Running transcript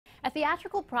A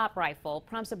theatrical prop rifle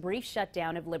prompts a brief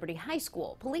shutdown of Liberty High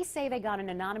School. Police say they got an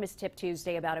anonymous tip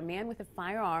Tuesday about a man with a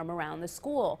firearm around the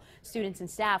school. Students and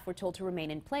staff were told to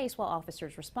remain in place while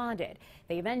officers responded.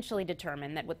 They eventually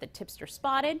determined that what the tipster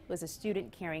spotted was a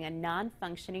student carrying a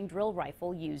non-functioning drill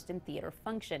rifle used in theater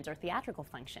functions or theatrical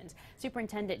functions.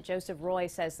 Superintendent Joseph Roy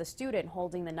says the student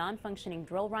holding the non-functioning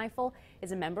drill rifle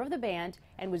is a member of the band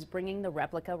and was bringing the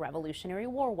replica Revolutionary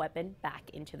War weapon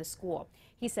back into the school.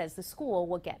 He says the school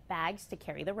will get bags to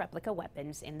carry the replica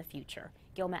weapons in the future.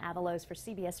 Gilma Avalos for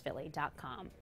CBSPhilly.com.